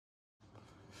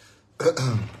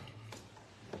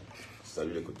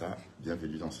Salut les quotas,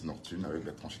 bienvenue dans ce nocturne avec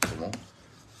la tranche Saumon.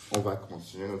 On va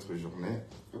continuer notre journée.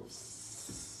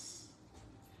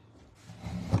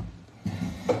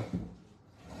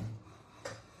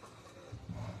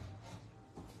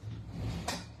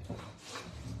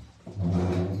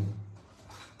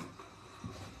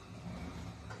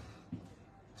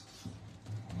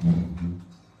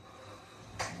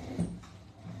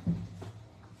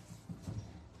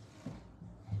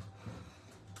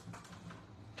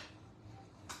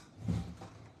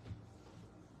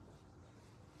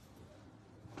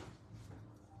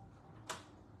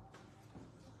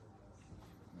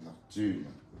 Nocturne.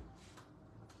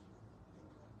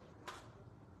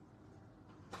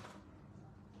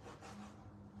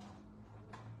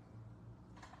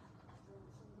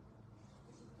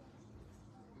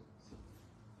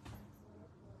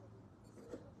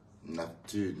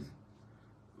 Nocturne.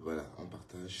 Voilà, on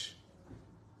partage.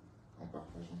 On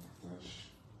partage, on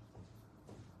partage.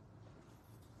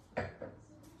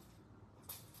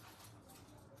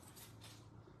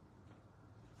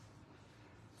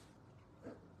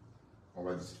 On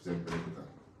va discuter un peu les quotas.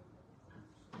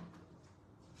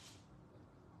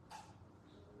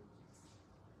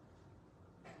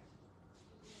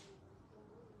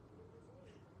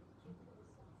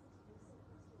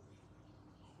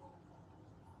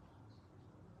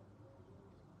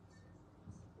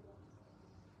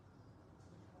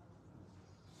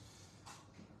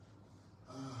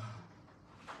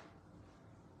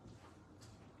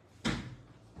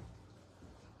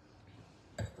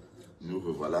 Nous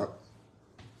revoilà.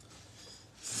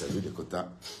 Salut les quotas.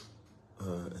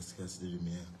 Est-ce qu'il y a assez de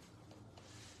lumière?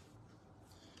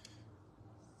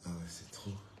 Ah ouais, c'est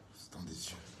trop. C'est dans des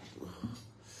yeux. Oh.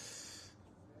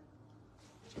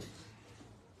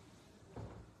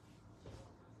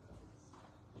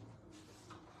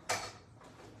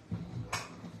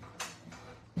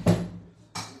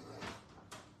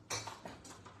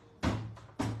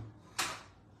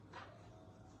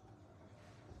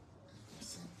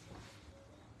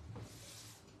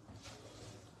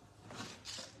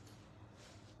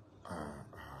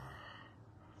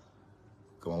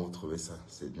 Comment vous trouvez ça?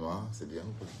 C'est noir, c'est bien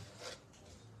ou pas?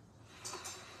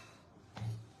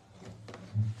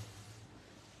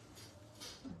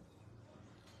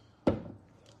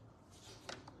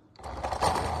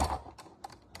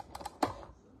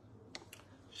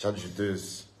 Chatte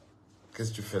juteuse, qu'est-ce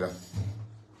que tu fais là?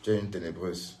 Tu es une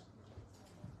ténébreuse.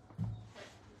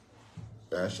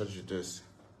 Hein, chatte juteuse,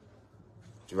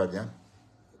 tu vas bien?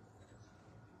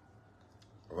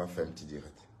 On va faire un petit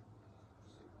direct.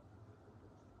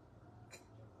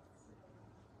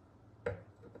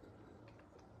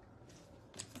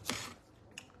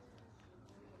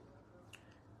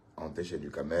 On était chez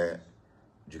Ducamer.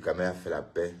 Ducamer a fait la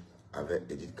paix avec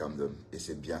Edith Camden et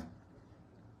c'est bien.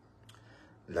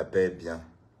 La paix est bien.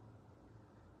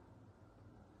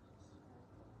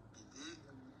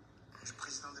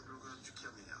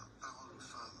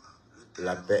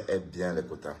 La paix est bien, les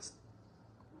quotas.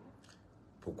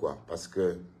 Pourquoi? Parce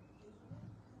que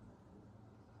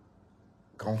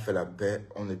quand on fait la paix,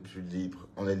 on est plus libre.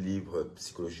 On est libre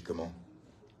psychologiquement.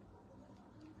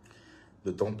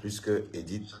 D'autant plus que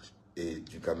Edith et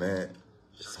Ducamer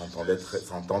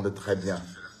s'entendent très bien.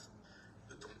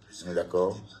 On est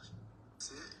d'accord?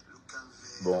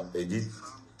 Bon, Edith,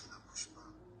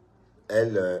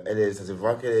 ça se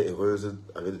voit qu'elle est heureuse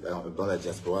dans la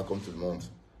diaspora comme tout le monde.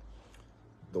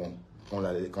 Donc, quand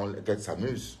elle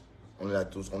s'amuse,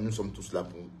 nous sommes tous là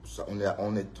pour ça.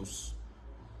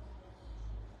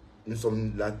 Nous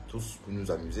sommes là tous pour nous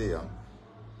amuser, hein,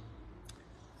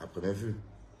 à première vue.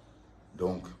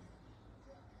 Donc,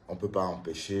 on ne peut pas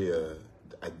empêcher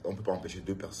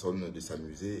deux personnes de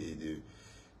s'amuser et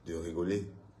de rigoler.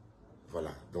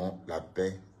 Voilà, donc la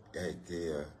paix a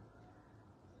été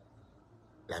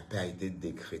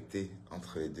décrétée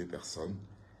entre les deux personnes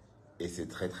et c'est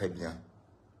très très bien.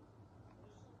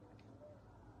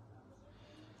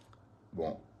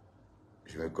 Bon,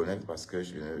 je me connecte parce que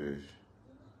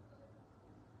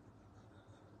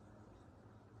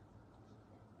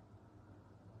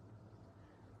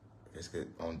qu'est-ce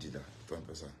qu'on dit là? Toi un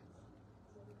peu ça.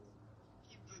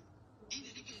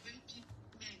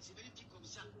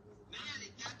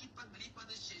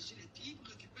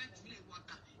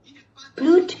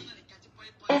 Bluetooth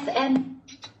FM.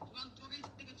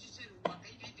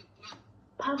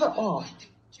 Power off.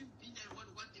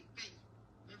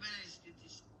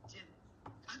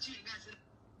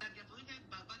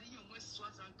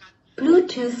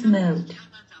 Bluetooth mode.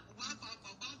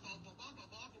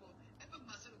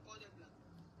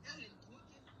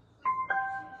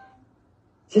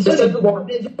 C'est ça le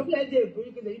bordel. Je peux bien dire que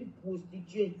c'est une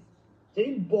prostituée. C'est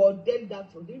une bordel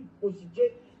d'action. C'est une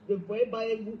prostituée de foyer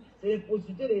Bayengou. C'est les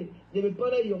prostituées de mes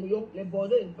parents Yong-Yong. Les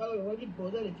bordels, les parents Yong-Yong qui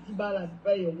bordel les petits bars là.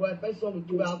 Les Yong-Yong. Les sont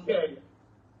retrouvés à quoi?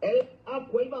 Elle, à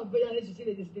quoi il va envoyer aller chercher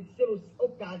les esthéticiens au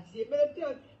quartier. Mais le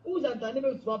temps, vous entendez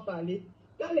même souvent parler.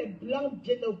 Quand les blancs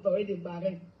viennent au foyer des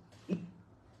marins.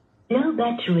 Low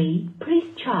battery,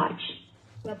 please charge.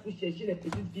 Là pour chercher les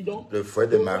petites filles. Donc, le foyer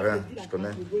des marins, je connais.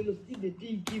 Le style de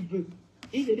fille qu'il veut.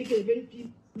 Il se dit que c'est une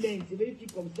fille mince, c'est une fille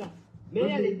comme ça. Mais il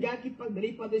y a les gars qui partent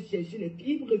de chercher les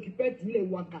filles, ils récupèrent tous les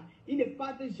waka. Ils ne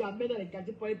partent jamais dans les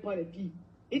quartiers pour aller prendre les filles.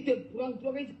 Ils te prennent,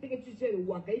 toi, quand tu sais le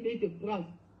waka, ils te prennent.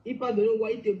 Ils partent de l'eau,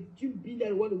 tu billes dans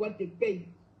le waka te paye.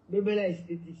 Même là,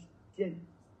 esthéticienne.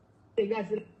 Les gars,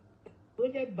 c'est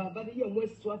la baba, il y a au moins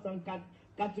 64.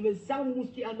 80 mousses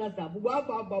qui en a ça.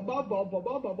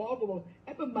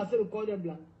 Elle peut masser le corps d'un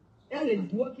blanc. Elle a les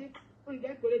doigts qui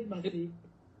connaissent masser.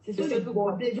 C'est ça le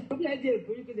bordel. Je peux bien dire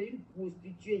que c'est une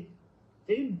prostituée.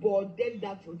 C'est une bordel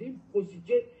d'action. C'est une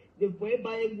prostituée de foyer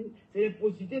Bayengou. C'est les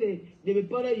prostituées de mes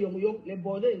parents Yong-Yong. Les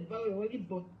bordels, les parents Yong-Yong qui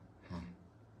bordent.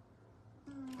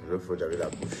 Je faut laver la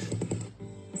bouche.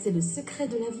 C'est le secret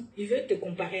de la vie. Il veut te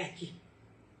comparer à qui?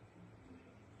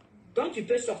 Quand tu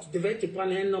peux sortir, tu devais te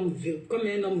prendre un homme comme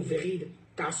un homme viril,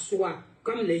 t'asseoir,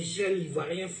 comme les jeunes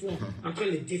ivoiriens font, en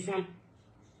train de défendre.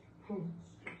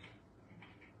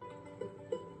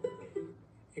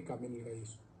 Et quand même, il va y aller.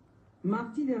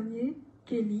 Mardi dernier,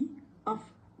 Kelly a...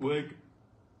 Ouais.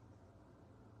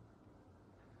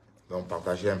 Donc,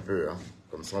 partagez un peu. Hein.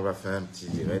 Comme ça, on va faire un petit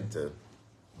direct.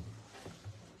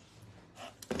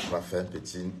 On va faire un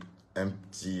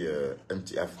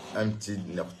petit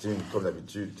nocturne, comme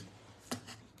d'habitude.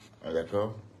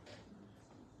 D'accord?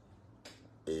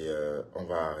 Et on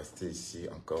va rester ici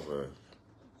encore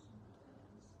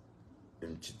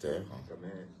une petite heure. Hein. Mais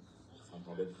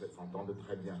s'entendait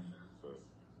très bien.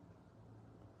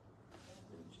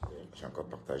 J'ai encore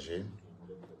partagé.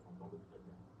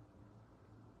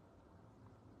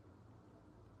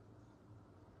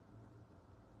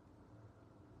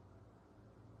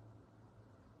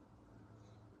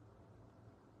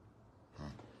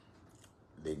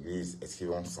 L'église, est-ce qu'ils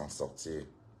vont s'en sortir?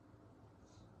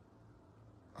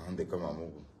 Hein, des comme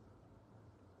amour.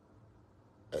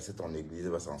 Est-ce que ton église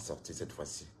va s'en sortir cette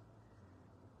fois-ci?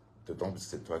 D'autant plus que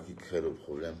c'est toi qui crée le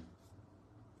problème.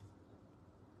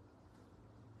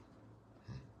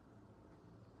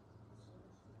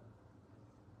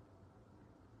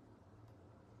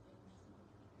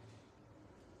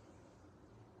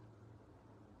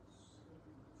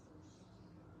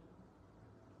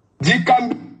 Dit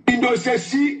Camino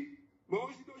ceci, mais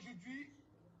aussi d'aujourd'hui,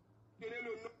 donner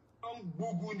le nom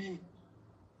Bougouni.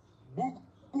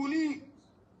 Bougouni,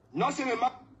 non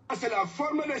seulement c'est la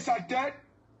forme de sa tête,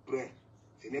 mais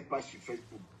ce n'est pas sur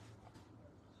Facebook.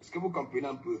 Est-ce que vous comprenez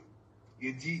un peu?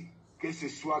 Il dit que ce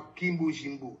soit Kimbo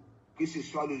Jimbo, que ce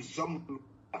soit le homme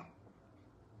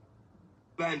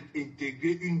va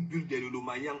intégrer une bulle de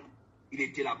l'Olomayan, il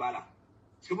était là-bas là.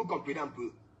 Est-ce que vous comprenez un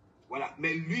peu? Voilà.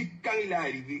 Mais lui, quand il est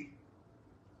arrivé,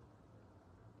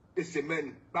 des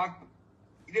semaines,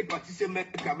 il est parti se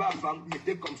mettre avant, il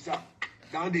était comme ça,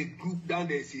 dans des groupes, dans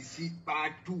des ceci,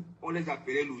 partout, on les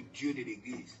appelait le Dieu de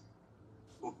l'église.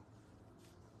 Bon.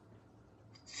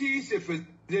 S'il se faisait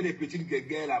des petites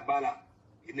guerres là-bas, là,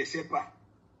 il ne sait pas.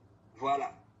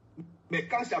 Voilà. Mais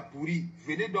quand ça pourrit,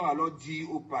 venez donc alors dire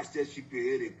au pasteur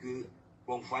supérieur que,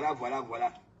 bon, voilà.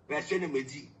 Personne ne me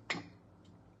dit.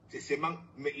 C'est seulement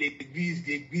l'église.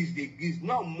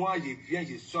 Non, moi, je viens,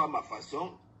 je sors à ma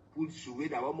façon pour sauver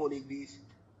d'abord mon église.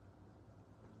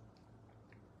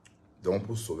 Donc,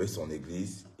 pour sauver son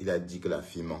église, il a dit que la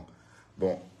fille ment.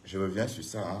 Bon, je reviens sur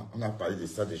ça. Hein. On a parlé de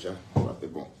ça déjà.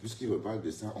 Bon, puisqu'il reparle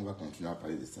de ça, on va continuer à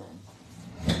parler de ça.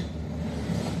 Hein.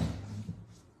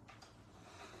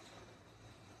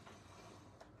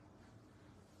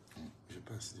 Je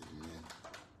passe les lumières.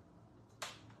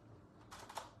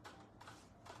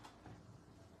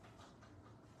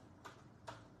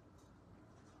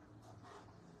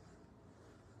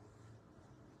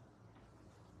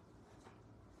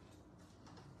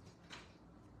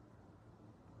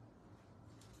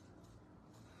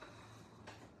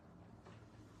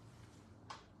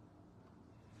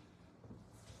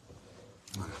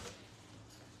 Voilà.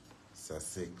 Ça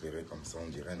s'est éclairé comme ça, on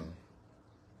dirait, non?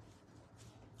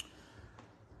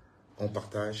 On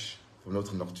partage pour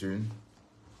notre nocturne.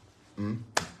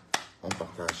 On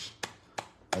partage.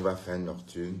 On va faire une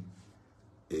nocturne.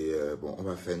 Et bon, on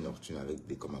va faire une nocturne avec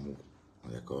des Komamougou.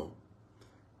 D'accord?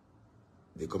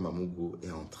 Des Komamougou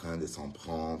est en train de s'en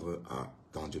prendre à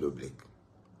Tangelo Blake.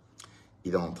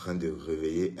 il est en train de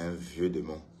réveiller un vieux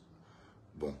démon.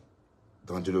 Bon,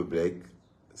 D'Angelo Black,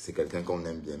 c'est quelqu'un qu'on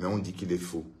aime bien, mais on dit qu'il est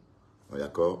faux.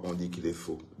 D'accord? On dit qu'il est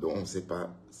faux. Donc, on ne sait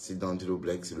pas si D'Angelo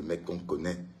Black, c'est le mec qu'on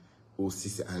connaît ou si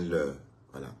c'est un leurre.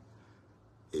 Voilà.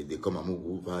 Et Dekom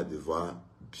Amougou va devoir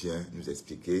bien nous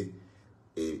expliquer.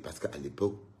 Et parce qu'à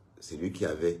l'époque, c'est lui qui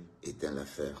avait éteint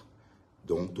l'affaire.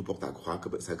 Donc, tout porte à croire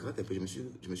que... Ça gratte un peu,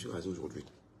 je me suis rasé aujourd'hui.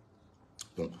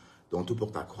 Donc, tout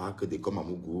porte à croire que Dekom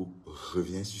Amougou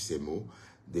revient sur ses mots.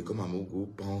 Dekom Amougou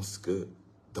pense que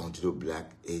D'Angelo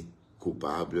Black est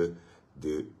coupable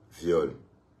de viol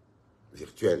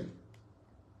virtuel.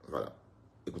 Voilà.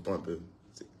 Écoutons un peu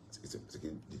ce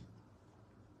qu'il dit.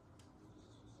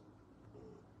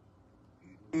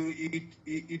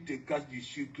 Il te casse du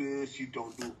sucre sur ton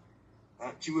dos.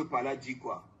 Hein, tu veux pas là dire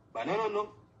quoi? Bah non, non,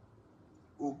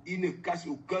 non. Il ne casse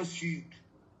aucun sucre.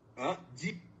 Hein?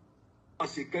 Dis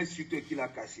c'est quel sucre qu'il a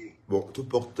cassé. Bon, tout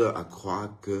porte à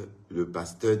croire que le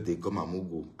pasteur Dekom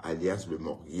Amougou, alias le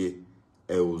Morguier,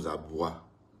 est aux abois.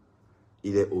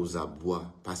 Il est aux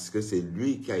abois parce que c'est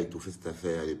lui qui a étouffé cette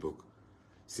affaire à l'époque.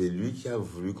 C'est lui qui a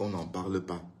voulu qu'on n'en parle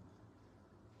pas.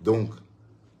 Donc,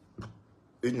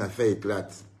 une affaire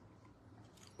éclate.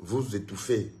 Vous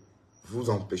étouffez, vous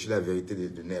empêchez la vérité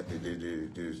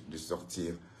de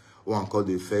sortir. Ou encore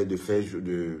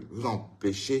vous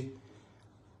empêchez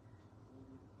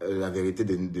la vérité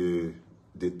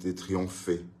de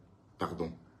triompher.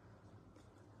 Pardon.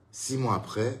 6 mois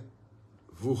après,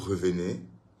 vous revenez,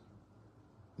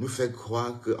 nous fait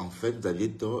croire que en fait vous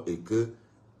aviez tort et que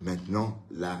maintenant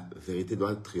la vérité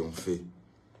doit triompher.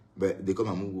 Ben, Dekom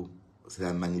Amougou, c'est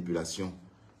la manipulation.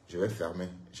 Je vais fermer,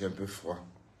 j'ai un peu froid.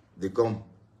 Dekom,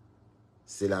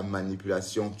 c'est la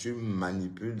manipulation. Tu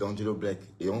manipules D'Angelo Black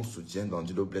et on soutient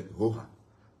D'Angelo Black. Oh.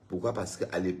 Pourquoi? Parce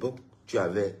qu'à l'époque, tu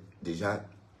avais déjà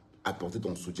apporté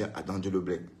ton soutien à D'Angelo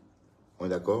Black. On est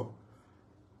d'accord?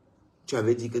 Tu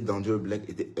avais dit que D'Angelo Black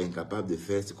était incapable de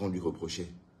faire ce qu'on lui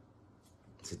reprochait.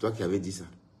 C'est toi qui avais dit ça.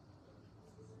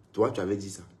 Toi, tu avais dit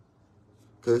ça.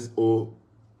 Que, oh,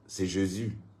 c'est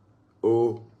Jésus.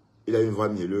 Oh, il a une voix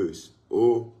mielleuse.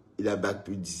 Oh, il a bac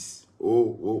plus 10.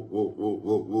 Oh, oh, oh, oh,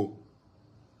 oh, oh.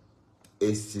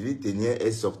 Et Sylvie Ténier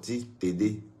est sorti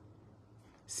t'aider.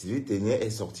 Sylvie Ténier est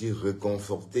sorti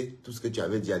reconforter tout ce que tu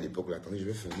avais dit à l'époque. Attendez, je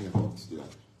vais fermer la porte de là.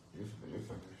 Je vais fermer.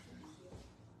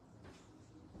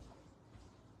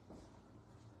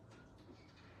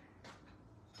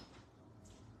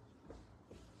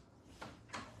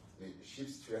 Les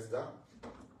chips, tu restes là.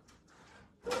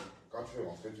 Quand tu es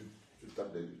rentré, tu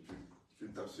tapes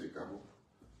sur les carreaux.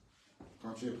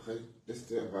 Quand tu es prêt,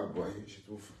 Esther va aboyer, je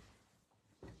trouve.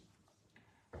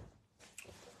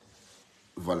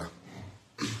 Voilà.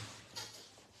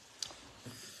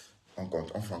 On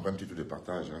fait encore un petit tour de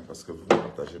partage, hein, parce que vous ne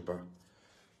partagez pas.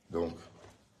 Donc,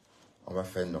 on va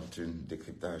faire nocturne,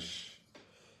 décryptage.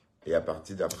 Et à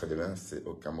partir d'après-demain, c'est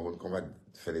au Cameroun qu'on va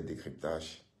faire les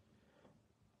décryptages.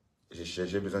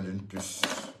 J'ai besoin d'une puce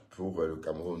pour le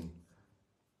Cameroun.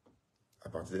 À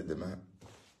partir de demain,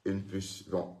 une puce.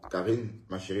 Bon, Karine,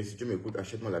 ma chérie, si tu m'écoutes,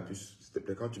 achète-moi la puce. S'il te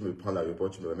plaît, quand tu me prends à l'aéroport,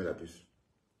 tu me remets la puce.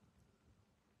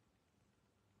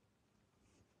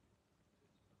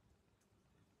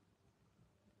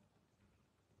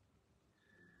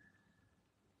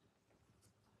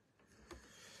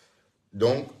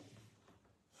 Donc,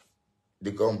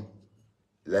 Dekom,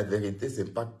 la vérité,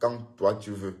 c'est pas quand toi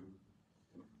tu veux.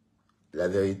 La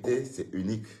vérité, c'est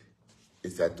unique et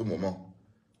c'est à tout moment.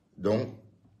 Donc,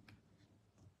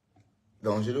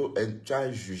 D'Angelo, tu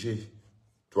as jugé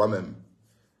toi-même,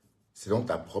 selon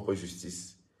ta propre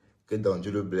justice, que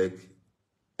D'Angelo Black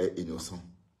est innocent.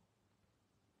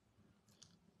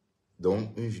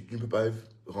 Donc, tu ne peux pas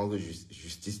rendre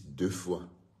justice 2 fois.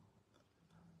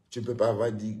 Tu ne peux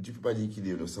pas dire qu'il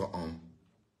est innocent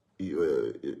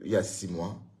il y a 6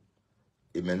 mois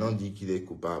et maintenant dire qu'il est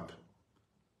coupable.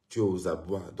 Tu es aux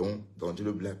abois. Donc,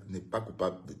 D'Angelo Black n'est pas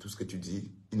coupable de tout ce que tu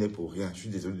dis. Il n'est pour rien. Je suis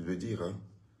désolé de le dire. Hein.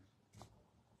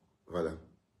 Voilà.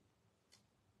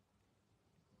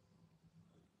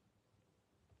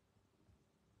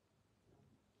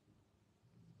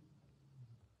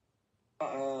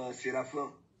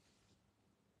 Séraphin,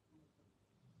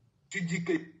 tu dis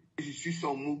que je suis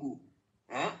son mougou.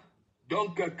 Hein?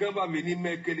 Donc, quelqu'un va venir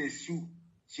mettre les sous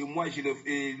sur moi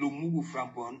et le mougou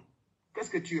frampon. Qu'est-ce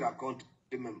que tu racontes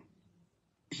même?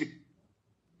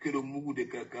 Que le mougou de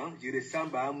quelqu'un, je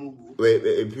ressemble à un mougou. Oui,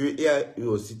 et puis il y a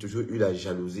aussi toujours eu la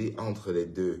jalousie entre les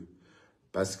deux.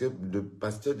 Parce que le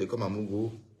pasteur de Dekom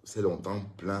Amougou s'est longtemps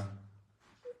plaint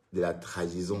de la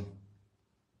trahison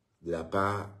de la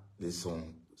part de son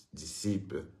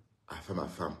disciple à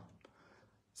femme.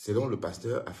 selon le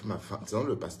pasteur, afin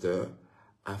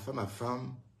ma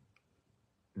femme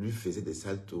lui faisait des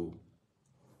sales tours.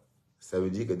 Ça veut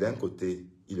dire que d'un côté,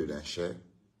 il le lynchait,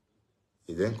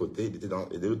 et d'un côté, et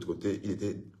de l'autre côté, il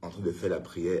était en train de faire la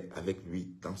prière avec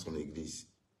lui dans son église.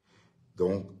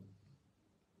 Donc,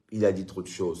 il a dit trop de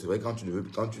choses. C'est vrai, quand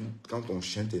ton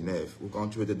chien t'énerve, ou quand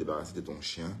tu veux te débarrasser de ton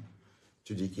chien,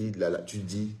 tu dis qu'il a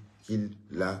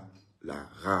la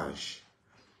rage.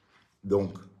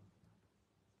 Donc,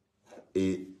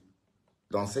 et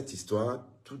dans cette histoire,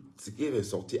 tout ce qui est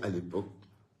ressorti à l'époque,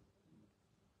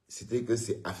 c'était que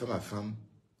c'est Afin ma femme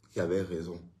qui avait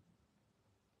raison.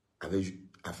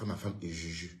 Afin ma femme et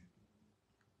Juju.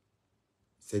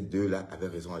 Ces deux-là avaient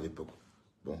raison à l'époque.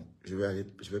 Bon, je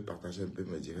vais partager un peu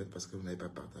mes directs parce que vous n'avez pas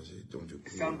partagé. Donc du coup,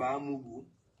 je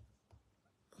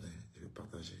vais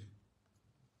partager.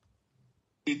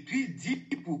 Et puis, dis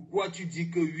pourquoi tu dis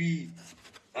que oui,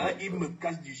 hein, il me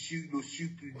casse le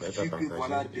sucre,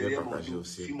 voilà, derrière mon dos,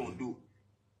 sur mon dos.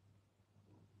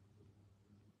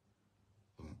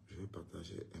 Bon, je vais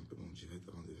partager un peu mon direct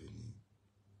avant de venir.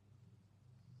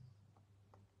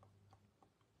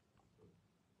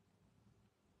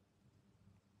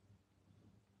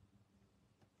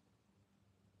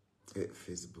 Et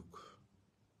Facebook.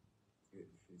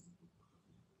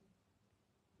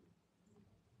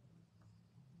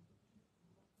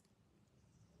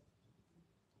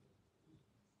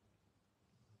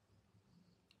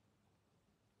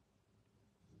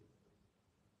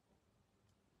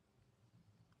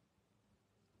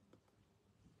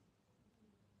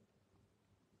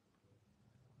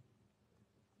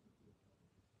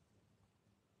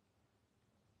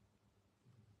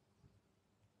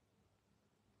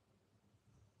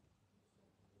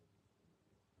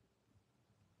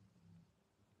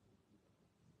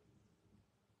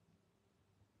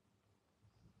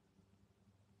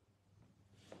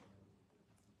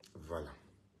 Voilà.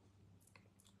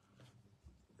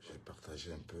 Je vais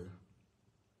partager un peu.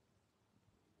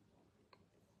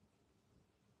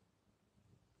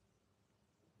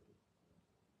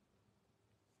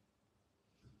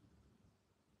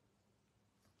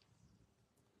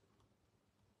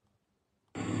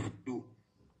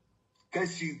 Quel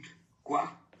sucre?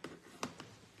 Quoi?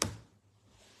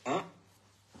 Hein?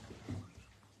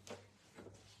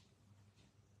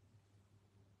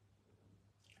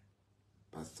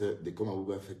 Pasteur, dès qu'on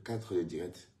m'a fait 4 de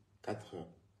direct. 4 heures.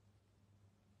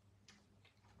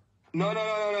 Non.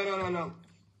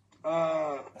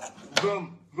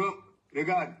 Bon,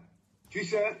 regarde. Tu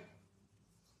sais,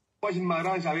 moi je ne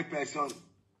m'arrange avec personne.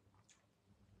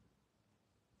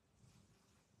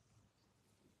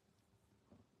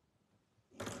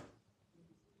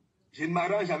 Je ne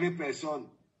m'arrange avec personne.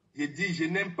 Je dis, je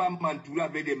n'aime pas m'entourer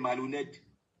avec des malhonnêtes.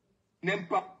 Je n'aime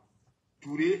pas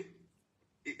m'entourer.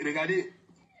 Regardez,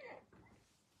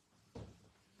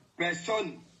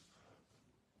 personne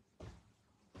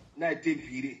n'a été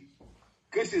viré.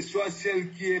 Que ce soit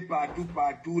celle qui est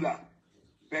partout là,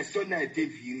 personne n'a été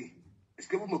viré. Est-ce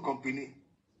que vous me comprenez?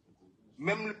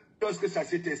 Même lorsque ça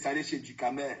s'est installé chez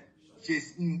Ducamer,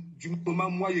 du moment où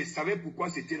moi je savais pourquoi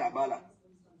c'était là-bas là.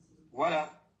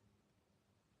 Voilà.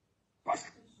 Parce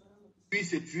que lui,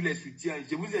 c'est plus les soutiens.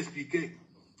 Je vous expliquais.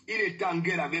 Il était en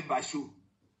guerre avec Bachot.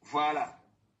 Voilà.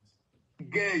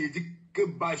 Guerre, il dit que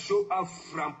Bachot a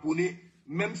framponné.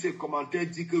 Même ses commentaires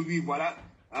disent que oui, voilà.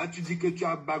 Hein, tu dis que tu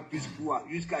as bac plus quoi,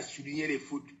 jusqu'à souligner les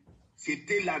fautes.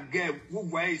 C'était la guerre. Vous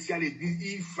voyez ici à l'église,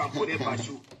 il frapponnait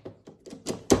Bachot.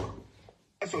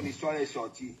 Son histoire est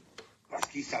sortie. Parce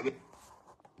qu'il savait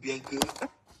bien que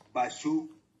Bachot,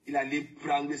 il allait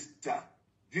prendre ça.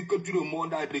 Vu que tout le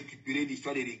monde a récupéré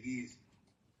l'histoire de l'église.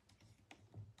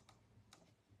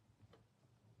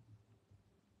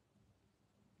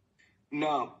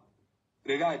 Non.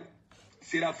 Regarde.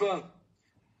 C'est la fin.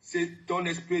 C'est ton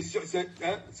expression. C'est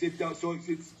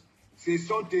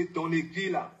ton écrit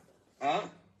là. Hein?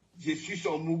 Je suis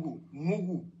son Mougou.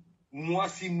 Mougou. Moi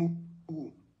si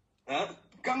Mougou. Hein?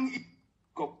 Quand il...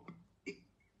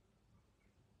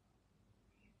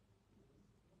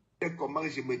 Comment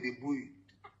je me débrouille.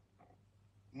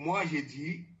 Moi, j'ai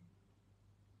dit,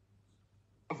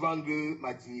 vendre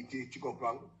ma dignité, tu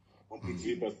comprends, mon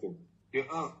petit? De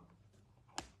un,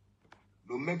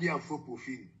 le mec est en faux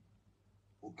profil.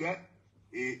 Ok?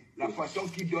 Et la façon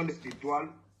qu'il donne cette étoile,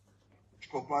 tu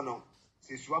comprends, non?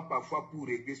 C'est soit parfois pour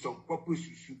régler son propre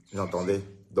souci. J'entendais.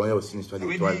 Donc, il y a aussi une histoire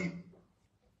d'étoile.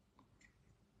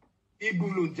 Il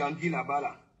boule le djangui là-bas,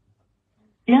 là.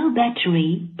 Low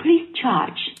battery, please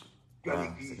charge.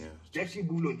 Dès qu'il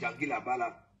boule le djangui là-bas,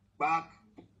 là, bac,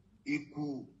 il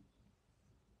court.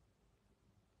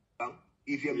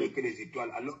 Il vient mettre les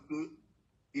étoiles. Alors que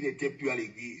il n'était plus à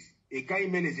l'église. Et quand il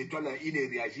met les étoiles là, il ne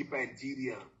réagit pas, il ne dit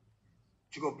rien.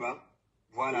 Tu comprends?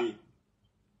 Voilà. Oui.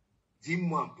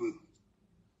 Dis-moi un peu.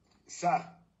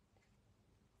 Ça,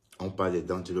 On parle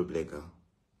d'Angelo Black. Hein.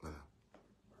 Voilà.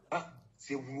 hein,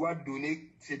 c'est vouloir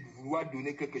donner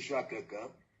quelque chose à quelqu'un.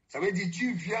 Ça veut dire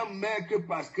tu viens mettre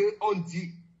parce qu'on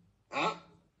dit hein,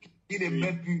 qu'il ne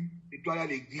met plus l'étoile à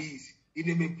l'église. Il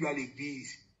ne met plus à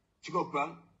l'église. Tu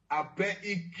comprends? Après,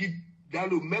 il quitte dans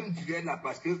le même direct là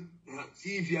parce que hein,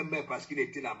 s'il vient mettre parce qu'il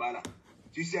était là-bas là,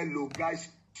 tu sais, le gars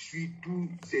suit tous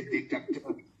ses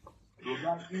détracteurs. Le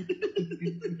gars,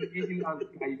 il a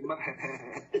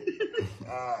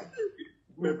ah,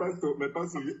 Mais Pasto,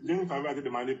 j'ai une faveur à te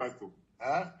demander, Pasto.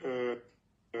 hein?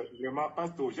 Vraiment,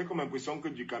 Pasto, j'ai comme l'impression que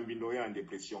du Cambino est en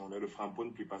dépression, le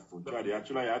francophone plus Pasto. Tu vois, il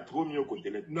y a trop mieux côté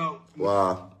là. Non.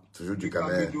 Waouh, toujours du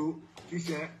camel. Camido, tu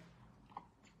sais,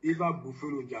 il va bouffer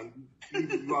le Django.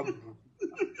 Il va bouffer.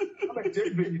 Ah, mais tu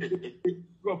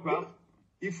comprends?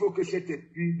 Il faut que cet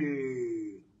esprit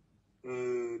de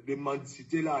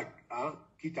mendicité là, hein,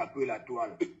 qui t'appelle la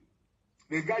toile.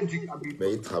 Les gars du Cambino.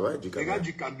 Mais il travaille du Les gars camel.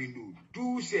 du Cambino,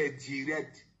 tous ces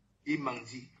directs, il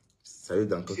mendie. Salut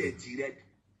dans le C'est côté. direct.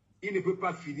 Il ne peut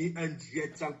pas finir un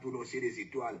direct sans prononcer les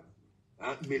étoiles.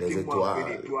 Hein? Les Mettez-moi un peu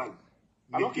étoiles. d'étoiles.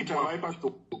 Alors qu'il Mettez-moi- travaille,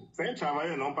 Pasto. C'est un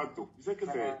travailleur, non, Pasto. Tu sais que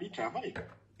c'est. Il travaille.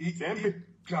 Il C'est un peu.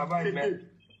 travaille, mais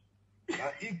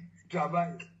hein, il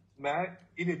travaille, mais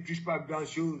il ne touche pas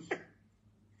grand-chose.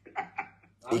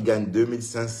 Il gagne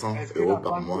 2500 Est-ce que euros la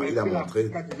par banque- mois. est-ce Il a que la montré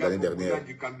banque a déjà l'année beaucoup dernière.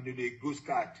 du cabinet des grosses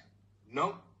cartes?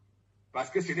 Non. Parce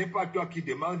que ce n'est pas toi qui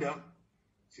demandes. Hein.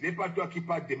 Ce n'est pas toi qui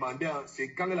pas demander. Hein.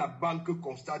 C'est quand la banque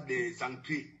constate les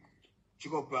entrées. Tu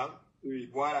comprends? Oui.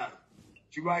 Voilà.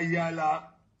 Tu vois, il y a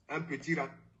là un petit...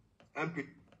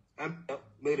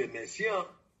 me remercier. Hein.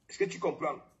 Est-ce que tu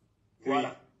comprends?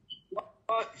 Voilà.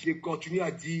 Moi, je continue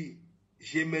à dire,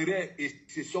 j'aimerais, et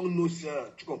ce sont nos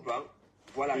sœurs, tu comprends?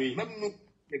 Voilà. Oui. Même nous,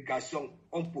 les garçons,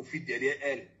 on profite derrière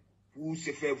elles pour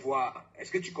se faire voir.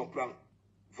 Est-ce que tu comprends?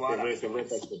 Voilà. C'est vrai,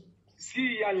 Pasto.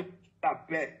 S'il y a la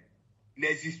paix,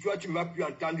 les histoires, tu ne vas plus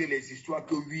entendre les histoires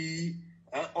que oui,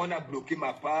 hein, on a bloqué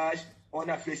ma page, on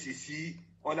a fait ceci,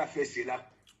 on a fait cela.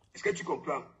 Est-ce que tu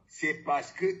comprends? C'est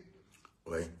parce que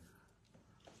Oui.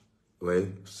 Oui,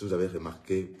 si vous avez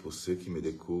remarqué, pour ceux qui me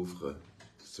découvrent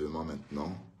seulement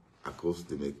maintenant, à cause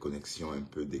de mes connexions un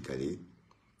peu décalées,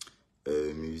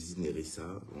 Musi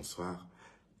Nerissa, bonsoir.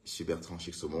 Je suis Bertrand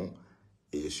chez Saumon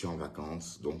et je suis en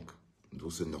vacances, donc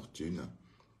douce nocturne.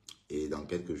 Et dans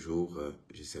quelques jours,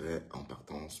 je serai en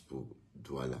partance pour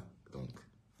Douala. Donc,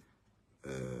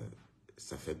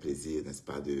 ça fait plaisir, n'est-ce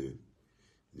pas, de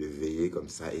veiller comme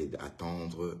ça et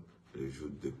d'attendre le jour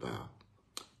de départ.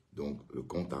 Donc, le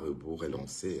compte à rebours est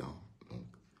lancé. Hein, donc,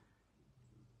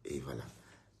 et voilà.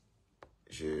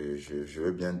 Je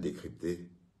veux bien décrypter.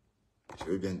 Je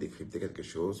veux bien décrypter quelque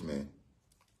chose, mais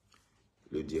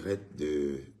le direct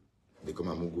de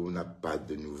Komamougou n'a pas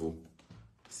de nouveau.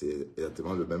 C'est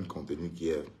exactement le même contenu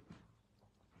qu'hier.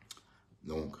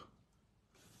 Donc,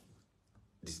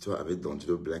 l'histoire avec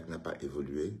D'Angelo Black n'a pas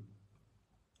évolué.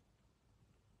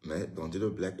 Mais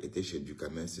D'Angelo Black était chez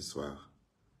Ducamel ce soir.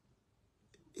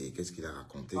 Et qu'est-ce qu'il a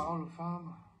raconté? Parole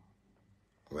femme.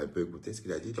 On va un peu écouter ce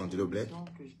qu'il a dit, D'Angelo Black.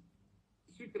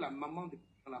 Je suis que la maman de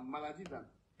la maladie là.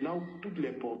 Là où toute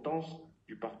l'importance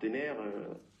du partenaire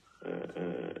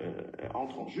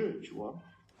entre en jeu, tu vois.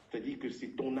 C'est-à-dire que c'est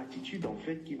ton attitude, en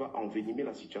fait, qui va envenimer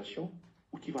la situation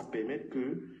ou qui va permettre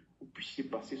que vous puissiez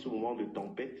passer ce moment de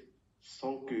tempête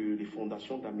sans que les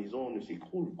fondations de la maison ne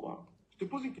s'écroulent, quoi. Je te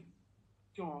pose une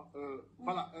question.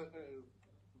 Voilà.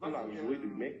 Voilà, jouer le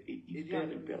mec est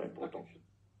hyper important.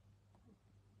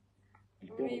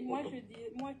 Oui, moi je dis...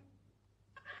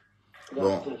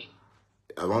 Bon,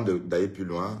 avant d'aller plus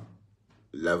loin,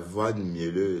 la voix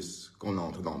mielleuse qu'on est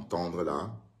en train d'entendre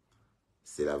là,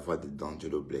 c'est la voix de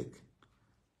D'Angelo Black.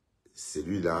 C'est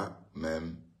lui-là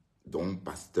même dont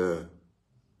Pasteur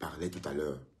parlait tout à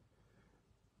l'heure.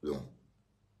 Donc,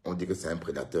 on dit que c'est un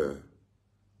prédateur.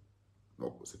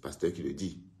 Bon, c'est Pasteur qui le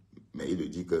dit. Mais il le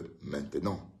dit que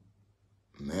maintenant.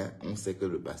 Mais on sait que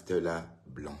le pasteur l'a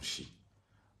blanchi.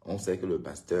 On sait que le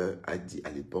pasteur a dit à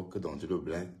l'époque que D'Angelo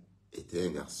Black était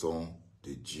un garçon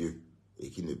de Dieu et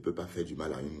qui ne peut pas faire du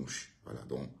mal à une mouche. Voilà,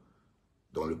 donc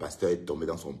le pasteur est tombé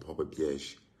dans son propre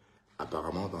piège.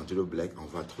 Apparemment, D'Angelo Black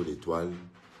envoie trop d'étoiles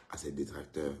à ses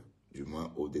détracteurs, du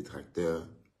moins aux détracteurs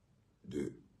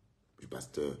du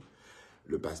pasteur.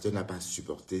 Le pasteur n'a pas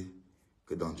supporté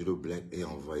que D'Angelo Black ait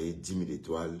envoyé 10 000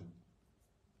 étoiles.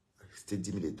 C'était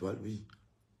 10 000 étoiles, oui.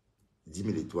 10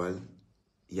 000 étoiles,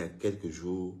 il y a quelques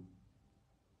jours,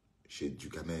 chez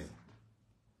Ducamel.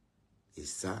 Et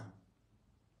ça,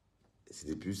 c'est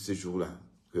depuis ce jour-là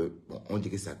que, bon, on dit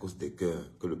que c'est à cause des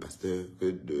cœurs que le pasteur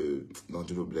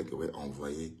d'Angelo Black aurait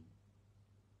envoyé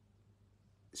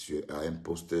à un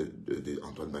poste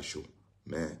d'Antoine Bachot.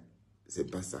 Mais c'est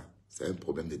pas ça. C'est un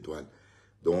problème d'étoile.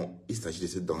 Donc, il s'agit de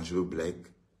ce d'Angelo Black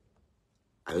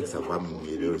avec sa voix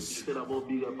mielleuse. Je fais d'abord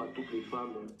big up à toutes les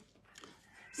femmes.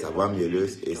 Sa voix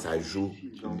mielleuse et ça joue,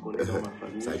 J'en connais dans ma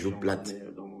famille, ça joue plate. j'en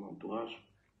connais dans mon entourage.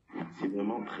 C'est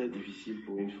vraiment très difficile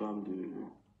pour une femme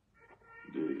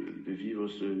de vivre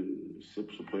ce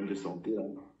problème de santé là.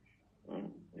 Hein?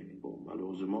 Et bon,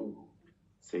 malheureusement,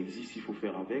 ça existe, il faut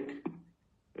faire avec.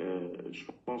 Je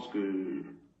pense que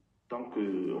tant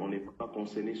qu'on n'est pas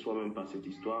concerné soi-même par cette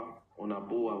histoire, on a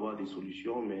beau avoir des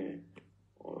solutions, mais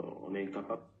on est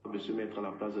incapable de se mettre à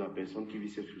la place de la personne qui vit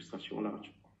cette frustration-là.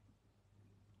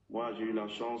 Moi, j'ai eu la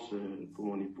chance que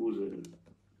mon épouse,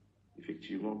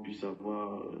 effectivement, puisse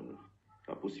avoir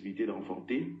la possibilité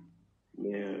d'enfanter.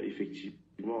 Mais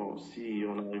effectivement, si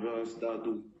on arrive à un stade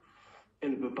où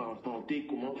elle ne peut pas enfanter,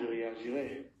 comment je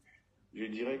réagirais? Je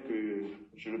dirais que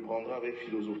je le prendrai avec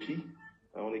philosophie.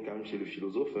 On est quand même chez le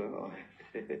philosophe hein,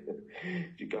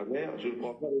 du Camer. Je le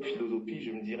prendrai avec philosophie.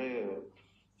 Je me dirais,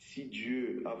 si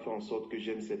Dieu a fait en sorte que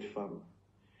j'aime cette femme,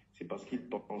 c'est parce qu'il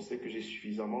pensait que j'ai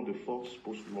suffisamment de force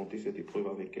pour surmonter cette épreuve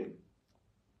avec elle.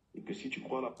 Et que si tu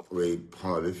crois la... Oui,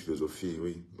 prends avec philosophie,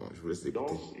 oui. Bon, je vous laisse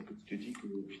écouter. Et que tu te dis que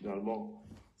finalement,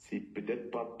 c'est peut-être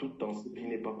pas tout dans cette vie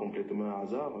n'est pas complètement un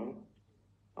hasard. Hein.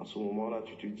 À ce moment-là,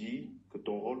 tu te dis que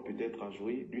ton rôle peut-être à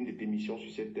jouer, l'une de tes missions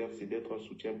sur cette terre, c'est d'être un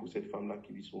soutien pour cette femme-là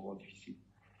qui vit ce moment difficile.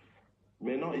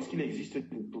 Maintenant, est-ce qu'il existe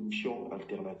une solution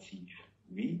alternative?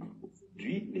 Oui,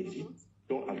 aujourd'hui, il existe une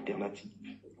solution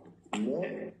alternative.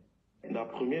 Mais la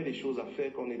première des choses à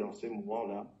faire quand on est dans ces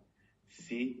moments-là,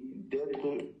 c'est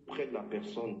d'être près de la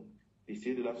personne,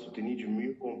 d'essayer de la soutenir du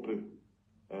mieux qu'on peut,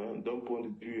 hein, d'un point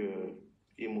de vue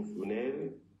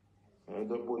émotionnel, hein,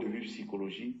 d'un point de vue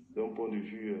psychologique, d'un point de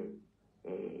vue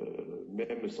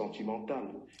même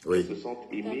sentimental. Oui. Ils se sentent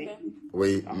aimés.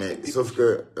 Oui, mais sauf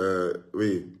que,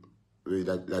 oui,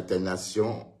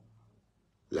 l'alternation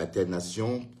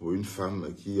pour une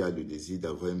femme qui a le désir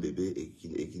d'avoir un bébé et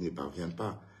qui ne parvient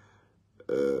pas,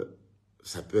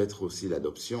 ça peut être aussi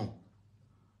l'adoption.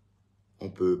 On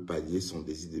peut pallier son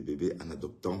désir de bébé en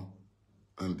adoptant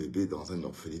un bébé dans un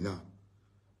orphelinat.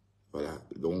 Voilà,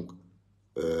 donc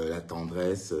la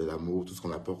tendresse, l'amour, tout ce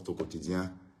qu'on apporte au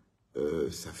quotidien,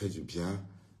 ça fait du bien,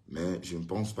 mais je ne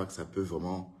pense pas que ça peut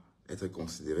vraiment être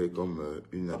considéré comme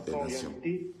une alternation. En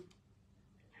réalité,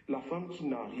 la femme qui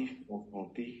n'arrive pas à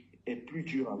enfanter est plus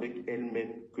dure avec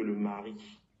elle-même que le mari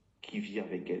qui vit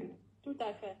avec elle. Tout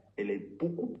à fait. Elle est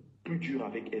beaucoup plus dure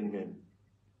avec elle-même.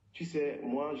 Tu sais,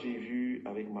 moi, j'ai vu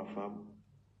avec ma femme,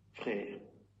 frère,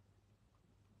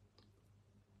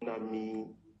 on a mis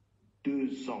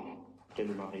 2 ans après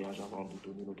le mariage avant de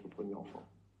donner notre premier enfant.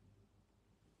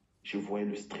 Je voyais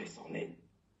le stress en elle.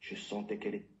 Je sentais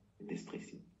qu'elle était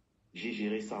stressée. J'ai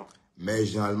géré ça. Mais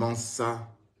généralement,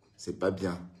 ça, c'est pas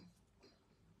bien.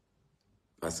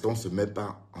 Parce qu'on ne se met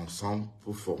pas ensemble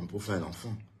pour faire un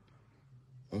enfant.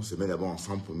 On se met d'abord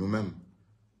ensemble pour nous-mêmes.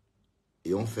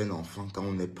 Et on fait un enfant quand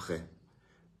on est prêt.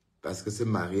 Parce que se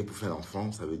marier pour faire un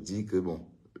enfant, ça veut dire que bon,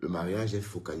 le mariage est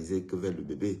focalisé que vers le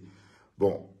bébé.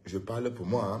 Bon, je parle pour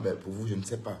moi, hein, mais pour vous, je ne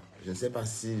sais pas. Je ne sais pas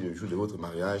si le jour de votre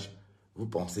mariage, vous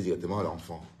pensez directement à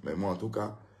l'enfant. Mais moi, en tout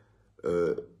cas,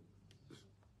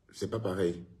 c'est pas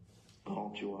pareil.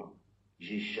 Non, tu vois,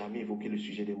 j'ai jamais évoqué le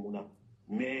sujet des Mouna.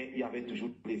 Mais il y avait toujours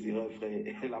des erreurs,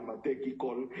 frère. La matin qui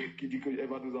colle, qui dit qu'elle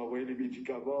va nous envoyer les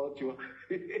médicaments, tu vois.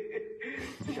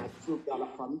 Dans la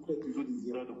famille, il y a toujours des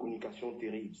erreurs de communication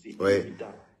terribles. C'est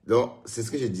évident. Donc, c'est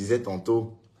ce que je disais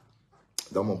tantôt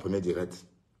dans mon premier direct.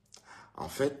 En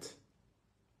fait,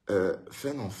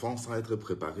 faire un enfant sans être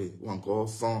préparé ou encore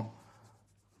sans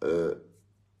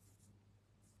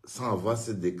avoir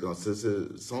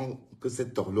sans que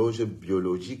cette horloge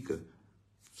biologique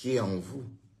qui est en vous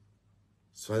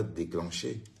soit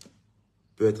déclenchée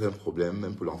peut être un problème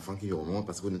même pour l'enfant qui remonte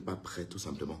parce que vous n'êtes pas prêt tout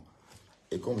simplement.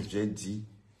 Et comme j'ai dit,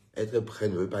 être prêt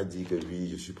ne veut pas dire que oui,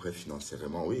 je suis prêt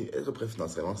financièrement. Oui, être prêt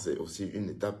financièrement, c'est aussi une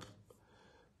étape.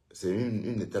 C'est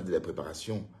une étape de la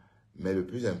préparation. Mais le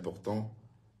plus important,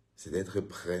 c'est d'être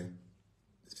prêt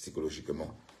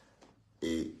psychologiquement.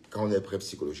 Et quand on est prêt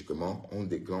psychologiquement, on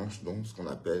déclenche donc ce qu'on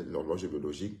appelle l'horloge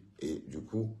biologique. Et du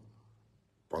coup,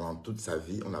 pendant toute sa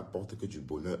vie, on n'apporte que du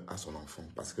bonheur à son enfant.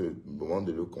 Parce que le moment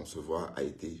de le concevoir a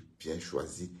été bien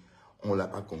choisi. On ne l'a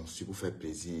pas conçu pour faire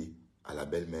plaisir à la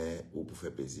belle-mère ou pour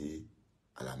faire plaisir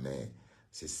à la mère.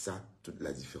 C'est ça toute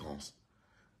la différence.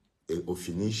 Et au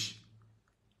finish,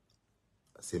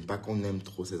 c'est pas qu'on aime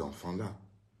trop ces enfants-là.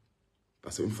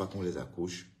 Parce qu'une fois qu'on les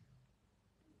accouche,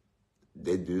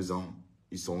 dès 2 ans,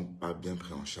 ils ne sont pas bien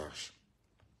pris en charge.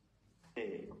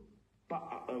 Et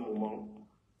pas à un moment,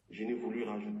 je n'ai voulu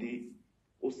rajouter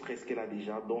au stress qu'elle a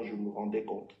déjà, dont je me rendais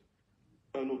compte.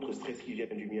 Un autre stress qui vient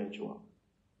du mien, tu vois.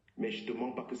 Mais je ne te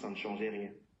mens pas que ça ne changeait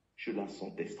rien. Je la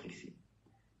sentais stressée.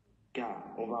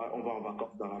 Car on va en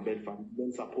vacances dans la belle famille,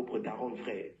 même sa propre daronne,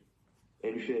 frère.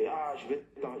 Elle lui fait, ah, je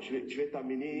vais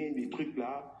t'amener des trucs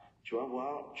là, tu vas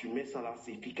voir, tu mets ça là,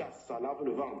 c'est efficace, ça lave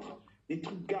le ventre. Des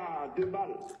trucs, gars, 2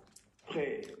 balles,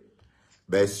 frère.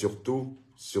 Ben surtout,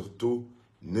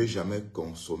 ne jamais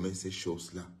consommer ces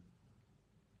choses-là.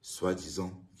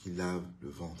 Soi-disant qui lavent le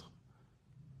ventre.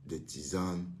 Des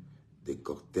tisanes, des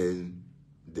cocktails,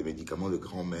 des médicaments de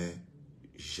grand-mère,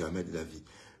 jamais de la vie.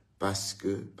 Parce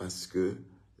que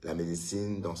la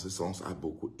médecine, dans ce sens, a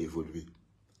beaucoup évolué.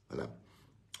 Voilà.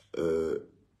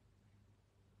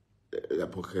 La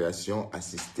procréation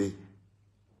assistée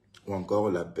ou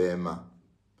encore la PMA.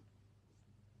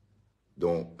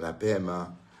 Donc, la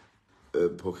PMA,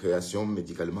 procréation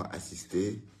médicalement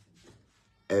assistée,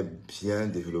 est bien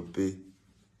développée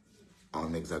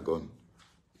en hexagone.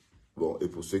 Bon, et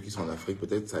pour ceux qui sont en Afrique,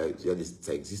 peut-être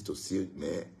ça existe aussi,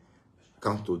 mais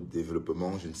quant au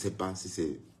développement, je ne sais pas si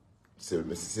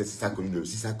ça a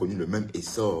connu le même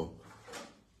essor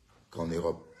qu'en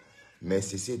Europe. Mais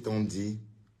ceci étant dit,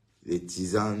 les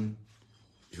tisanes,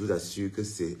 je vous assure que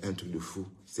c'est un truc de fou.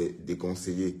 C'est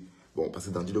déconseillé. Bon, parce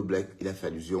que dans Dilo Black, il a fait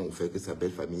allusion au fait que sa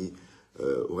belle famille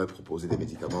aurait proposé des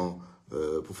médicaments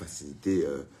pour faciliter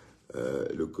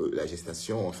la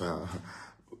gestation, enfin,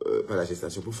 pas la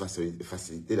gestation, pour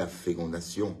faciliter la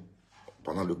fécondation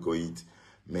pendant le coït.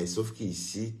 Mais sauf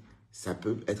qu'ici, ça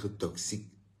peut être toxique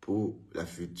pour la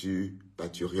future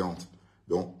parturiente.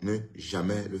 Donc, ne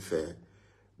jamais le faire.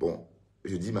 Bon,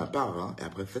 je dis ma part, hein, et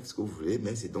après faites ce que vous voulez,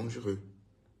 mais c'est dangereux.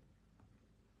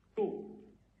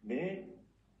 Mais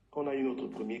quand on a eu notre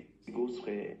premier gosse,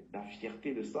 frère, la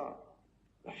fierté de ça.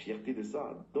 La fierté de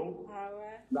ça. Donc,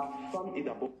 la femme est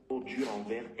d'abord dure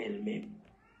envers elle-même.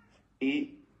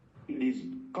 Et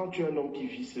quand tu es un homme qui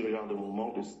vit ce genre de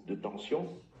moment de tension,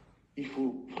 il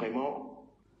faut vraiment...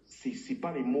 C'est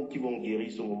pas les mots qui vont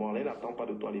guérir ce moment-là. Elle n'attend pas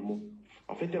de toi les mots.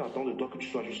 En fait, elle attend de toi que tu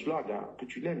sois juste là, gars, que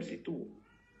tu l'aimes, c'est tout.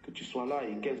 Que tu sois là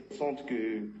et qu'elle sente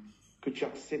que tu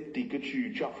acceptes et que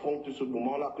tu affrontes ce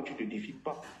moment-là, que tu ne te défies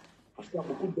pas. Parce qu'il y a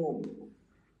beaucoup d'hommes.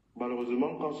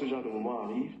 Malheureusement, quand ce genre de moment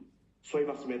arrive, soit il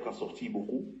va se mettre à sortir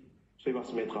beaucoup, soit il va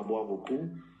se mettre à boire beaucoup.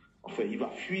 Enfin, il va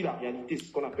fuir la réalité, c'est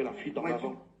ce qu'on appelle la fuite en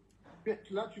avant.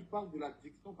 Là, tu parles de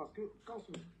l'addiction parce que quand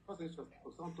c'est une situation,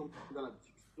 on tombe dans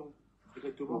l'addiction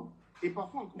directement. Et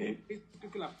parfois, on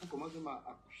que la femme commence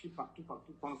à coucher partout,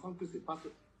 pensant que c'est pas que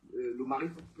le mari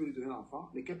peut lui donner l'enfant,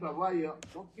 mais qu'elle peut avoir ailleurs.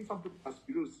 Donc, une femme peut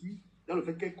basculer aussi dans le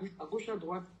fait qu'elle couche à gauche et à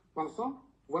droite, pensant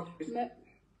pouvoir... Mais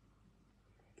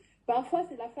parfois,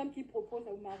 c'est la femme qui propose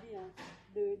au mari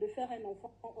de faire un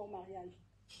enfant hors mariage.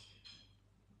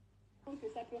 Donc,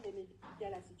 ça peut remédier à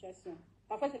la situation.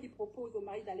 Parfois, c'est qui propose au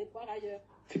mari d'aller voir ailleurs.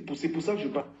 C'est pour ça que je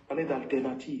parlais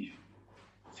d'alternative.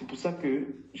 C'est pour ça que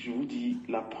je vous dis,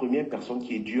 la première personne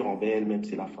qui est dure envers elle-même,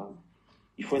 c'est la femme.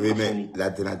 Il faut être mais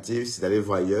l'alternative, c'est d'aller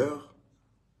voir ailleurs,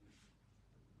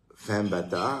 faire un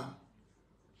bâtard,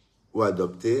 ou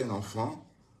adopter un enfant,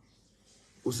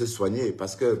 ou se soigner.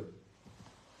 Parce que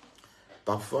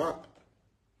parfois,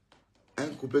 un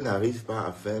couple n'arrive pas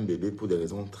à faire un bébé pour des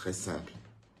raisons très simples.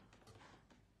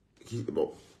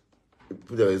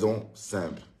 Pour des raisons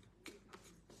simples.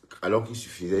 Alors qu'il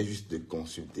suffisait juste de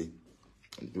consulter.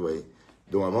 Vous voyez?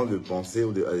 Donc, avant de penser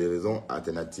à des raisons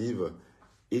alternatives,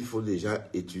 il faut déjà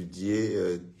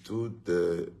étudier tout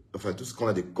ce qu'on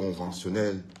a de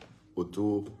conventionnel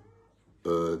autour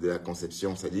de la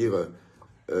conception, c'est-à-dire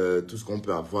tout ce qu'on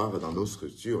peut avoir dans nos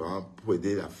structures pour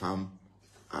aider la femme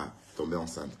à tomber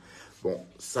enceinte. Bon,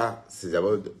 ça, c'est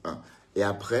d'abord un. Et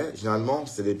après, généralement,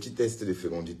 c'est des petits tests de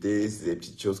fécondité, c'est des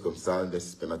petites choses comme ça, des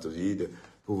spermatozoïdes,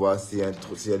 pour voir si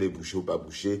elle est bouchée ou pas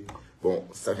bouchée. Bon,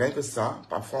 rien que ça,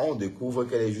 parfois on découvre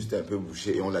qu'elle est juste un peu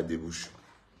bouchée et on la débouche.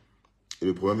 Et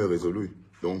le problème est résolu.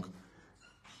 Donc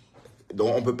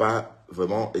on ne peut pas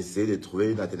vraiment essayer de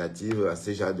trouver une alternative à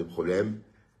ces genres de problèmes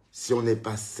si on n'est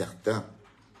pas certain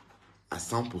à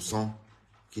 100%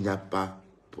 qu'il n'y a pas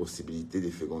possibilité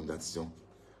de fécondation.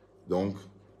 Donc,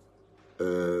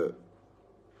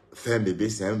 faire un bébé,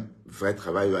 c'est un vrai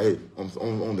travail. Allez,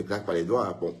 on ne claque pas les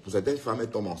doigts. Bon, pour certaines femmes, elles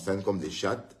tombent enceintes comme des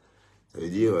chattes. Ça veut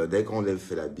dire, dès qu'on leur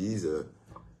fait la bise,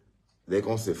 dès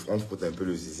qu'on se frotte un peu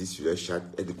le zizi sur les chattes,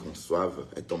 elles conçoivent,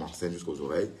 elles tombent enceintes jusqu'aux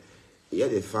oreilles. Et il y a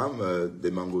des femmes,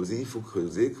 des mangosines, il faut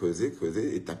creuser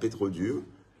et taper trop dur.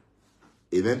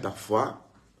 Et même parfois,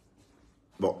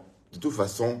 bon, De toute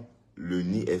façon, le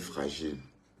nid est fragile.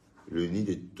 Le nid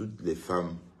de toutes les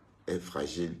femmes est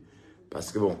fragile.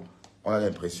 Parce que bon, on a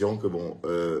l'impression que bon,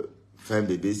 faire un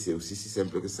bébé, c'est aussi si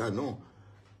simple que ça. Non.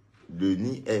 Le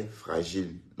nid est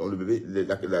fragile. Donc le bébé,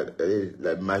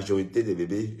 la majorité des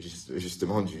bébés,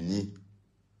 justement du nid,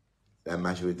 la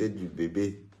majorité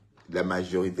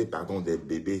pardon, des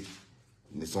bébés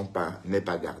n'est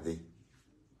pas gardée.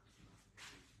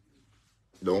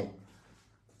 Donc,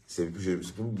 c'est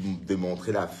pour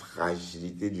démontrer la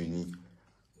fragilité du nid.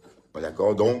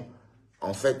 D'accord? Donc,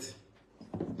 en fait,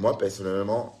 moi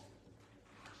personnellement,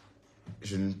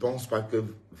 je ne pense pas que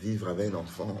vivre avec un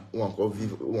enfant,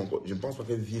 je ne pense pas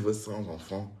que vivre sans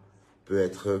enfant peut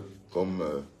être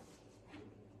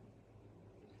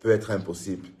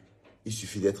impossible. Il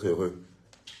suffit d'être heureux.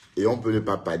 Et on peut ne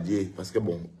pas pallier, parce que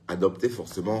bon, adopter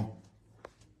forcément,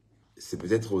 c'est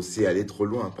peut-être aussi aller trop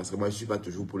loin, parce que moi je ne suis pas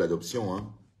toujours pour l'adoption,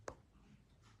 hein.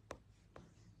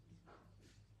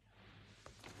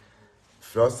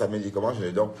 Flore, ça me dit comment je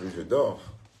ne dors plus, je dors.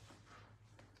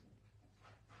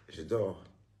 Je dors.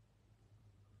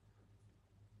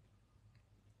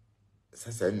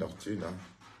 Ça, c'est une fortune, hein.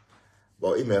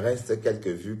 Bon, il me reste quelques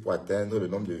vues pour atteindre le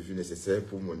nombre de vues nécessaires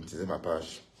pour monétiser ma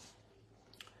page.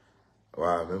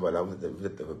 Voilà, mais voilà, vous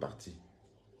êtes reparti.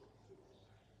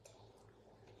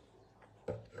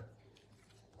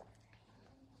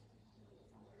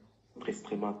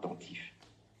 Extrêmement attentif.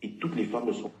 Et toutes les femmes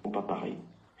ne sont pas pareilles.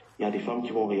 Il y a des femmes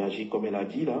qui vont réagir comme elle a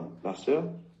dit, là, la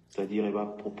sœur, c'est-à-dire elle va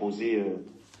proposer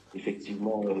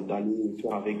effectivement d'aller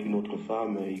faire avec une autre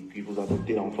femme et puis vous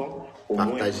adopter l'enfant. Au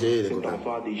moins, cet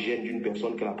enfant a des gènes d'une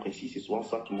personne qu'elle apprécie, c'est souvent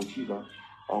ça qui motive. Hein.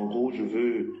 En gros, je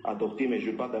veux adopter, mais je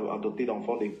ne veux pas adopter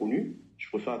d'enfant d'inconnu. Je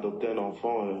préfère adopter un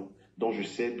enfant dont je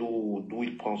sais d'où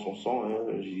il prend son sang, hein,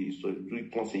 d'où il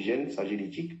prend ses gènes, sa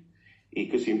génétique, et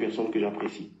que c'est une personne que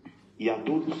j'apprécie. Il y a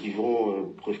d'autres qui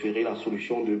vont préférer la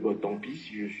solution de bah, tant pis,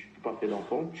 si je ne peux pas faire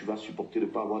d'enfant, tu vas supporter de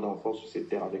ne pas avoir d'enfant sur cette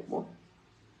terre avec moi.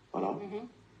 Voilà.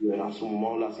 Et à ce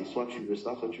moment-là, c'est soit tu veux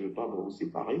ça, soit tu ne veux pas, bon, c'est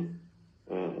pareil.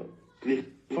 Les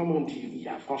femmes ont dit,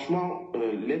 franchement,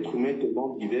 l'être humain est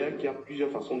tellement divers qu'il y a plusieurs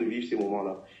façons de vivre ces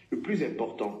moments-là. Le plus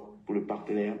important pour le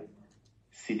partenaire,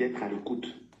 c'est d'être à l'écoute.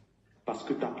 Parce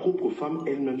que ta propre femme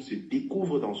elle-même se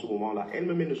découvre dans ce moment-là.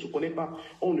 Elle-même, elle ne se connaît pas.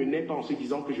 On ne naît pas en se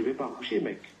disant que je ne vais pas accoucher,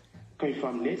 mec. Quand une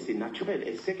femme naît, c'est naturel.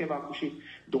 Elle sait qu'elle va accoucher.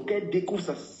 Donc, elle découvre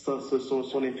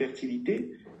son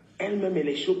infertilité. Elle-même, elle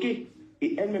est choquée.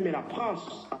 Et elle-même, elle apprend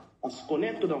à se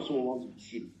connaître dans ce moment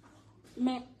difficile.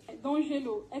 Mais,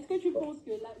 D'Angelo, est-ce que tu penses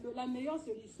que la meilleure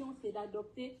solution, c'est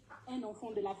d'adopter un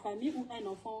enfant de la famille ou un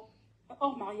enfant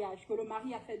hors mariage, que le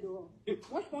mari a fait dehors?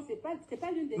 Moi, je pense que ce n'est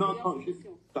pas l'une des meilleures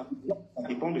solutions. Ça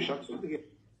dépend de chaque chose.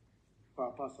 Par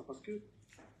rapport à ça, parce que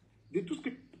de tout ce que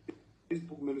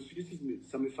mais le sujet,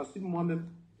 ça me fascine moi-même.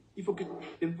 Il faut que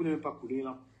je ne même pas couler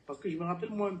là. Parce que je me rappelle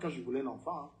moi-même quand je voulais un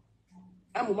enfant. Hein.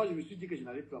 À un moment, je me suis dit que je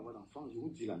n'allais plus avoir d'enfant. Je vous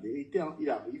dis la vérité. Hein. Il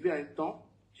est arrivé à un temps,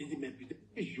 j'ai dit, mais putain,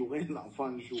 j'aurai un enfant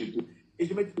un jour. Et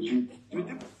je me dis,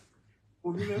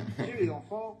 au mieux, j'ai les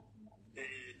enfants.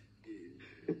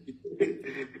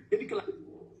 J'ai dit que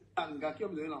un gars qui a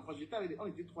besoin d'un enfant, on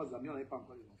était 3 amis, on n'avait pas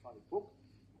encore les enfants à l'époque.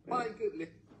 On a dit que les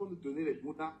gens nous donnaient les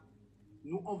moutons.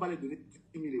 Nous, on va les donner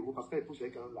 10 000 euros parce qu'à l'époque, j'avais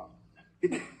quand même là.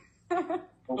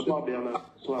 Bonsoir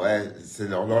Bernard. Bonsoir. Ouais, c'est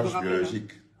l'horloge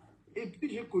biologique. Et puis,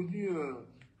 j'ai connu.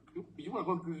 Je vous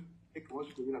raconte que moi,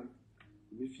 je connais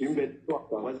mes filles. Une belle histoire,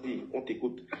 vas-y, on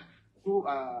t'écoute. Dans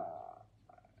la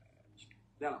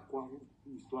Croix-Rouge,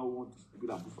 une histoire où on distribue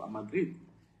la bouffe à Madrid.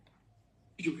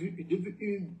 J'ai vu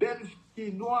une belle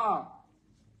fille noire.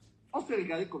 On s'est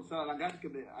regardé comme ça. La gars,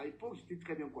 à l'époque, j'étais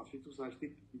très bien coiffé, tout ça.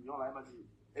 J'étais mignon. Là, elle m'a dit.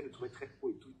 Elle me trouvait très beau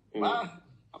et tout.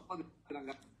 Après,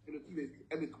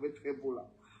 elle me trouvait très beau là.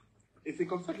 Et c'est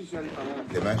comme ça que je suis allé parler à la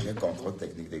Demain, j'ai un contrôle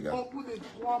technique, les gars.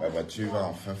 Ma voiture va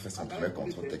enfin faire son premier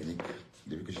contrôle technique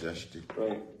depuis que je l'ai acheté.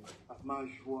 Ouais. Ma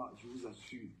joie, je vous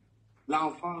assure.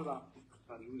 L'enfant là,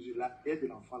 la tête de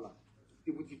l'enfant là,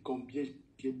 je vous dis combien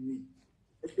j'ai mis.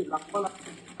 Est-ce que l'enfant là,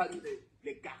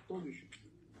 les cartons de jus,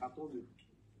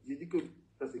 j'ai dit que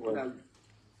ça c'est qu'il a eu.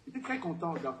 J'étais très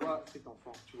content d'avoir cet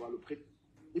enfant, tu vois, le prêt.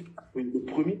 Oui, le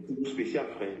premier est toujours spécial,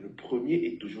 frère. Le premier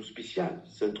est toujours spécial.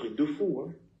 C'est un truc de fou.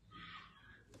 Hein.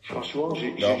 Franchement,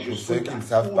 pour ceux qui ne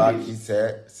savent pas qui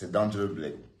c'est Danger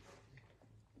Blake.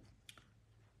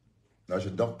 Non, je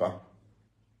ne dors pas.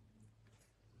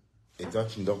 Et toi,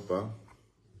 tu ne dors pas?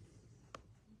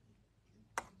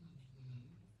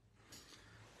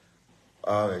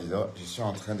 Ah, mais je suis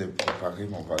en train de préparer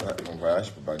mon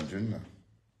voyage pour Banjul.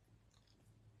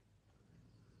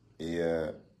 Et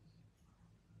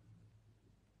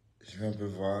je vais un peu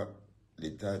voir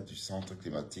l'état du centre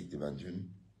climatique de Banjul.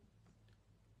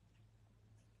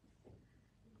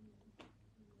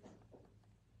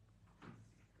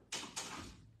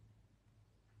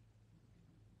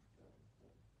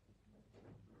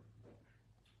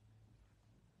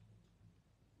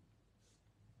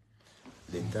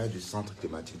 l'intérieur du centre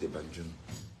climatique des Banjul.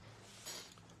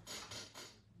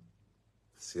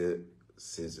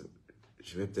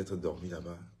 Je vais peut-être dormir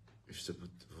là-bas, juste pour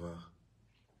te voir.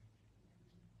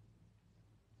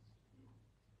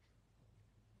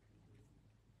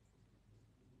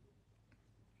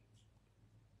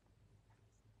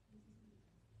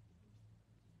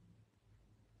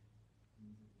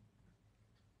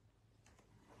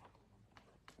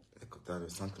 Écoute, le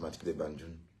centre climatique des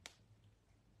Banjul.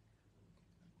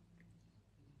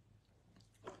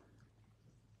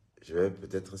 Je vais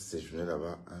peut-être séjourner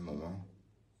là-bas à un moment.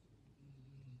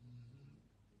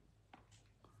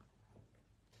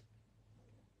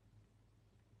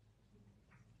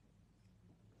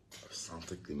 Le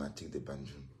centre climatique des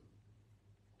Banjul.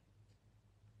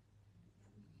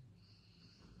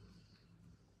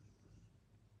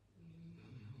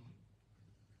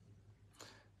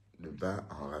 Le bain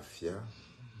en raffia.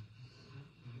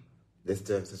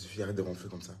 Lester, ça suffit, arrête de ronfler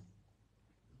comme ça.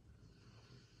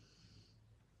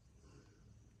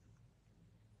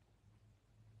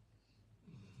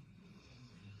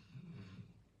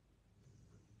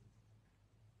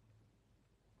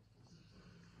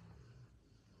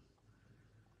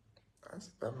 Ah,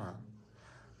 c'est pas mal.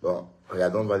 Bon,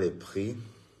 regardons voir les prix.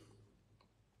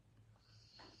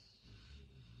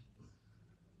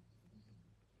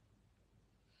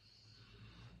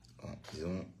 Bon,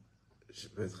 disons, je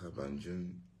peux être à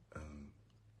Banjul.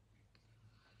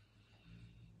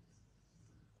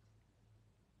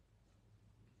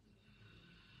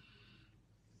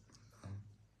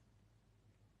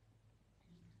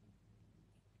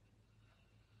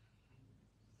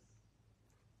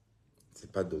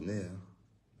 C'est pas donné, hein.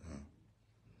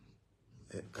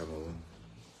 Et Cameroun.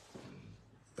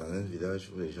 Dans un village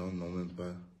où les gens n'ont même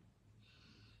pas.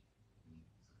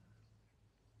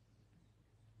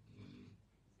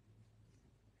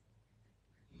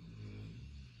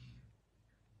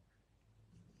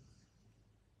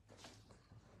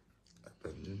 À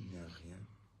Banjul, il n'y a rien.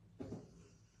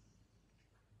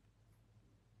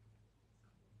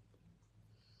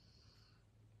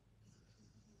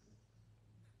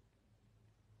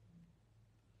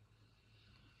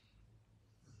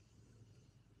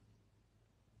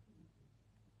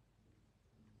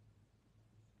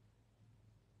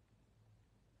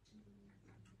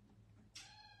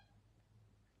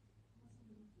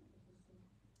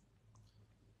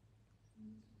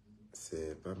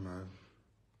 C'est pas mal.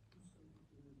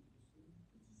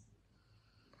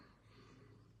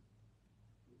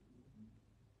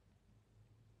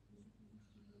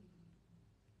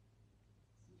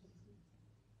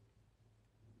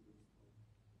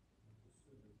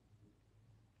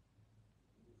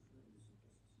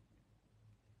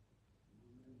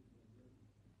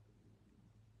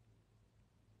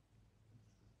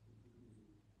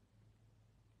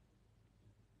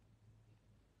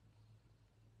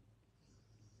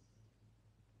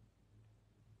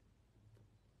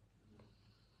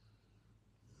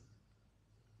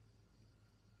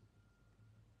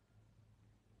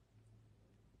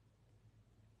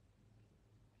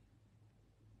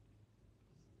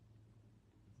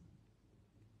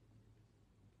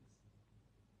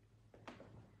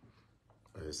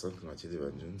 Le centre climatique de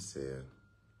Banjul, c'est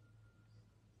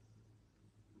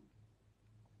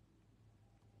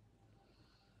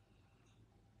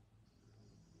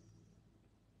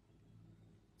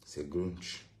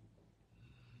Grunch.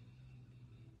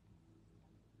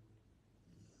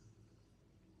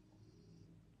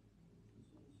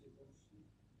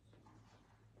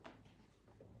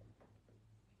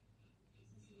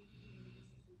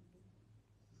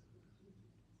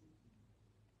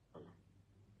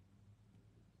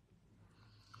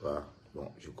 Voilà.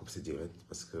 Bon, je coupe ces directs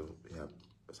parce que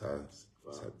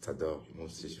ça dort. Moi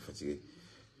aussi, je suis fatigué.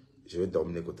 Je vais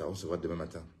dormir les quotas. On se voit demain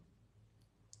matin.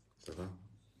 Ça va?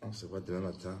 On se voit demain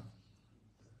matin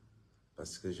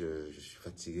parce que je suis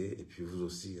fatigué et puis vous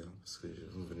aussi, hein, parce que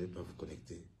vous ne venez pas vous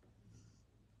connecter.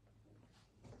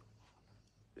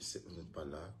 Je sais que vous n'êtes pas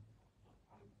là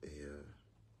et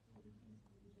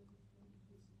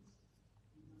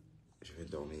je vais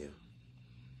dormir.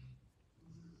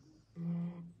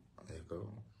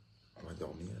 D'accord? On va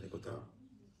dormir les quotas.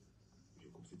 Je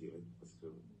coupe ces directs parce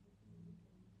que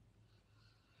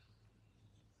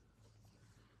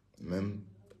même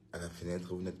à la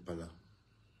fenêtre, vous n'êtes pas là.